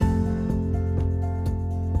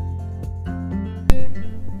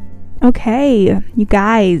Okay, you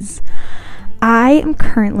guys, I am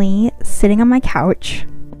currently sitting on my couch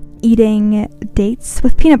eating dates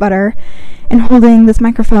with peanut butter and holding this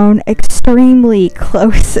microphone extremely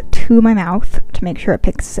close to my mouth to make sure it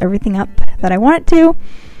picks everything up that I want it to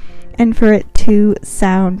and for it to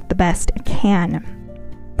sound the best it can.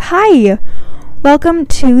 Hi, welcome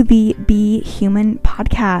to the Be Human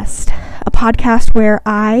podcast, a podcast where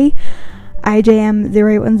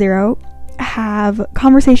IJM0810, have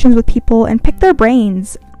conversations with people and pick their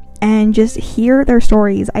brains and just hear their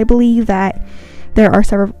stories. I believe that there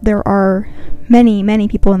are many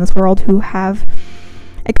people in this world who have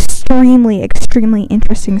extremely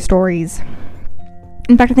interesting stories.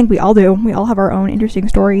 In fact, I think we all do. We all have our own interesting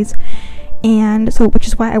stories. And so, which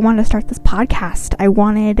is why I wanted to start this podcast.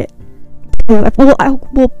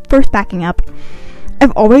 First backing up,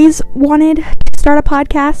 I've always wanted to start a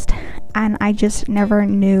podcast, and I just never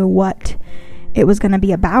knew what it was going to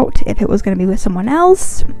be about, if it was going to be with someone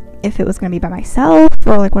else, if it was going to be by myself,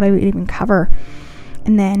 or like what I would even cover.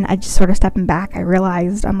 And then I just sort of stepping back, I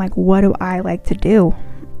realized, I'm like, what do I like to do?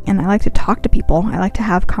 And I like to talk to people. I like to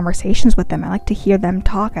have conversations with them. I like to hear them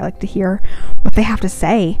talk. I like to hear what they have to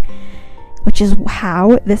say, which is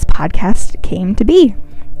how this podcast came to be.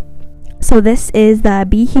 So this is the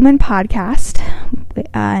Be Human podcast,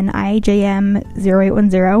 an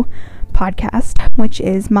IJM0810 podcast, which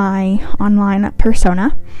is my online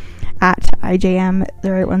persona at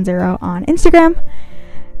IJM0810 on Instagram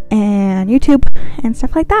and YouTube and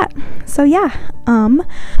stuff like that. So yeah,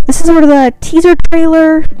 this is sort of the teaser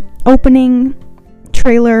opening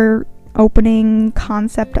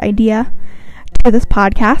concept idea to this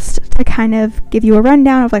podcast, to kind of give you a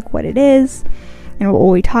rundown of like what it is and what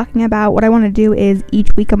we'll be talking about. What I want to do is each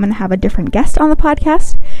week I'm going to have a different guest on the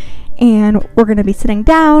podcast, and we're going to be sitting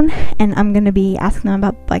down and I'm going to be asking them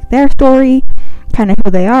about like their story, kind of who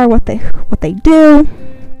they are, what they do.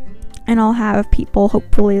 And I'll have people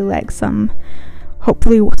hopefully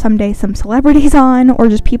someday some celebrities on, or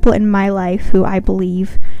just people in my life who I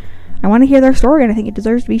believe I want to hear their story and I think it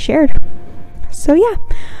deserves to be shared. So yeah,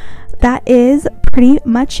 that is pretty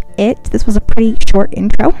much it. This was a pretty short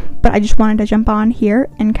intro, but I just wanted to jump on here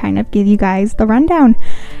and kind of give you guys the rundown.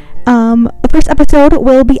 The first episode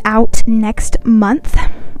will be out next month,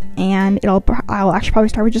 and I'll actually probably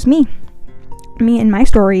start with just me and my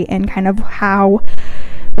story and kind of how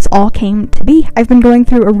this all came to be. I've been going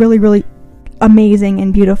through a really amazing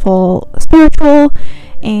and beautiful spiritual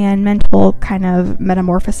and mental kind of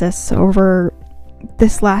metamorphosis over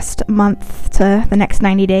this last month to the next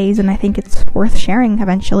 90 days, and I think it's worth sharing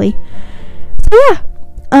eventually. So yeah,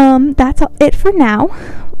 that's it for now,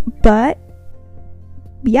 but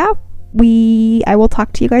yeah, I will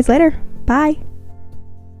talk to you guys later. Bye.